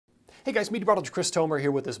Hey guys, Meteorologist Chris Tomer here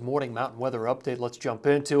with this morning mountain weather update. Let's jump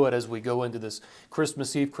into it as we go into this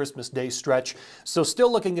Christmas Eve, Christmas Day stretch. So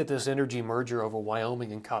still looking at this energy merger over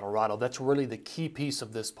Wyoming and Colorado. That's really the key piece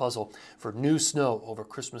of this puzzle for new snow over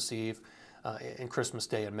Christmas Eve and Christmas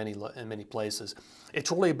Day in many places.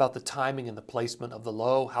 It's really about the timing and the placement of the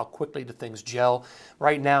low, how quickly do things gel.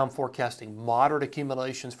 Right now I'm forecasting moderate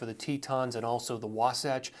accumulations for the Tetons and also the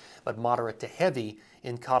Wasatch, but moderate to heavy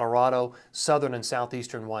in Colorado, southern and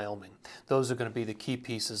southeastern Wyoming. Those are going to be the key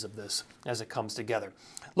pieces of this as it comes together.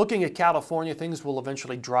 Looking at California, things will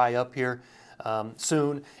eventually dry up here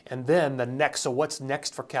soon. And then so what's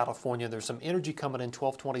next for California? There's some energy coming in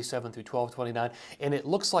 1227 through 1229, and it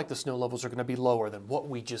looks like the snow levels are going to be lower than what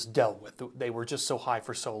we just dealt with. They were just so high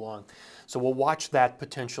for so long. So we'll watch that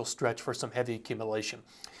potential stretch for some heavy accumulation.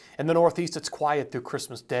 In the Northeast, it's quiet through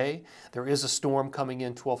Christmas Day. There is a storm coming in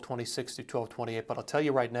 1226 through 1228, but I'll tell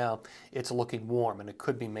you right now, it's looking warm, and it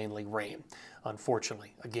could be mainly rain,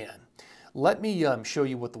 unfortunately, again. Let me show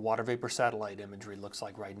you what the water vapor satellite imagery looks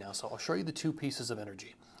like right now. So I'll show you the two pieces of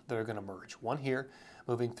energy that are going to merge. One here,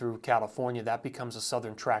 moving through California, that becomes a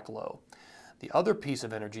southern track low. The other piece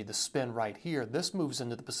of energy, the spin right here, this moves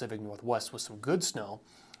into the Pacific Northwest with some good snow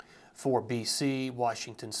for BC,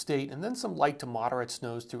 Washington State, and then some light to moderate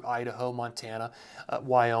snows through Idaho, Montana,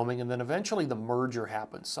 Wyoming, and then eventually the merger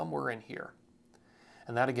happens somewhere in here.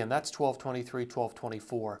 And that again, that's 1223,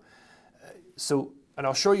 1224. And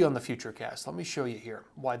I'll show you on the Futurecast. Let me show you here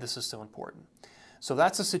why this is so important. So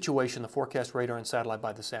that's the situation, the forecast radar and satellite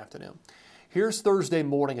by this afternoon. Here's Thursday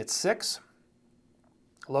morning at 6.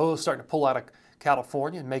 Low is starting to pull out of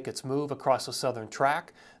California and make its move across the southern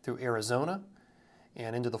track through Arizona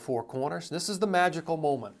and into the Four Corners. This is the magical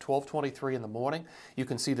moment, 1223 in the morning. You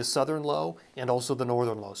can see the southern low and also the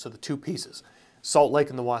northern low, so the two pieces, Salt Lake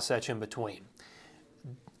and the Wasatch in between.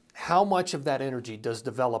 How much of that energy does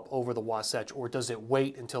develop over the Wasatch, or does it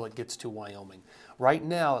wait until it gets to Wyoming? Right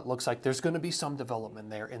now, it looks like there's going to be some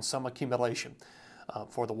development there and some accumulation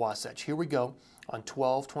for the Wasatch. Here we go on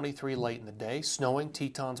 1223 late in the day, snowing,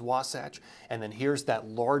 Tetons, Wasatch, and then here's that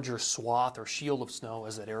larger swath or shield of snow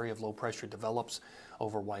as that area of low pressure develops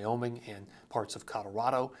over Wyoming and parts of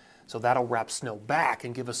Colorado. So that'll wrap snow back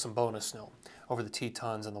and give us some bonus snow over the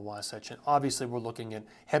Tetons and the Wasatch. And obviously we're looking at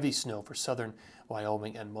heavy snow for southern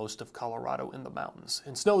Wyoming and most of Colorado in the mountains.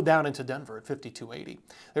 And snow down into Denver at 5280.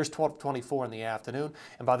 There's 1224 in the afternoon.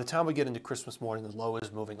 And by the time we get into Christmas morning, the low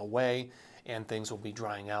is moving away and things will be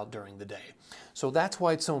drying out during the day. So that's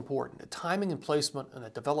why it's so important. The timing and placement and the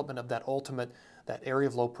development of that that area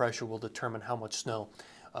of low pressure will determine how much snow,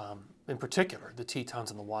 in particular, the Tetons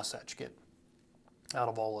and the Wasatch get out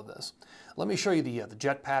of all of this. Let me show you the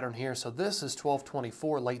jet pattern here. So this is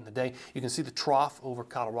 1224 late in the day. You can see the trough over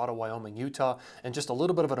Colorado, Wyoming, Utah, and just a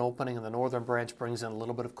little bit of an opening in the northern branch brings in a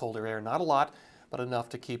little bit of colder air. Not a lot, but enough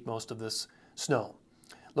to keep most of this snow.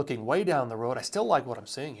 Looking way down the road, I still like what I'm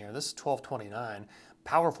seeing here. This is 1229.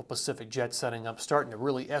 Powerful Pacific jet setting up, starting to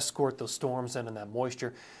really escort those storms in and that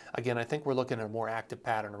moisture. Again, I think we're looking at a more active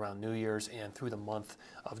pattern around New Year's and through the month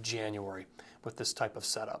of January with this type of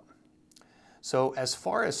setup. So as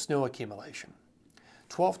far as snow accumulation,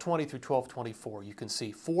 1220 through 1224, you can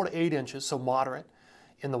see 4 to 8 inches, so moderate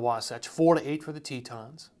in the Wasatch, 4 to 8 for the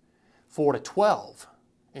Tetons, 4 to 12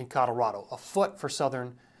 in Colorado, a foot for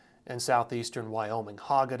southern and southeastern Wyoming,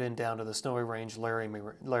 Hoggaden down to the Snowy Range, Laramie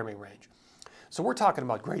Range. So we're talking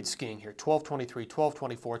about great skiing here, 1223,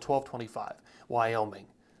 1224, 1225, Wyoming,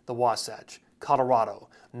 the Wasatch, Colorado,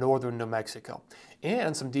 northern New Mexico,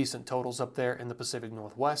 and some decent totals up there in the Pacific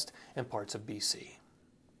Northwest and parts of BC.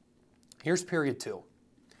 Here's period 2.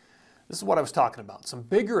 This is what I was talking about, some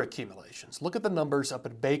bigger accumulations. Look at the numbers up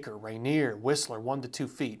at Baker, Rainier, Whistler, 1 to 2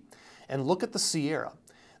 feet, and look at the Sierra,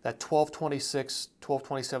 that 1226,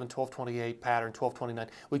 1227, 1228 pattern, 1229.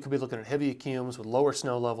 We could be looking at heavy accums with lower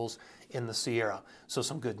snow levels in the Sierra, so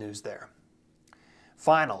some good news there.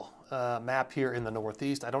 Final map here in the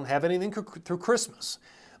Northeast. I don't have anything through Christmas,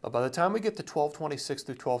 but by the time we get to 1226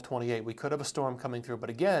 through 1228, we could have a storm coming through. But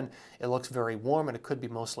again, it looks very warm and it could be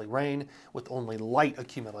mostly rain with only light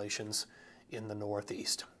accumulations in the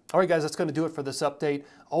Northeast. All right, guys, that's going to do it for this update.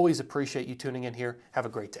 Always appreciate you tuning in here. Have a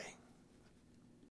great day.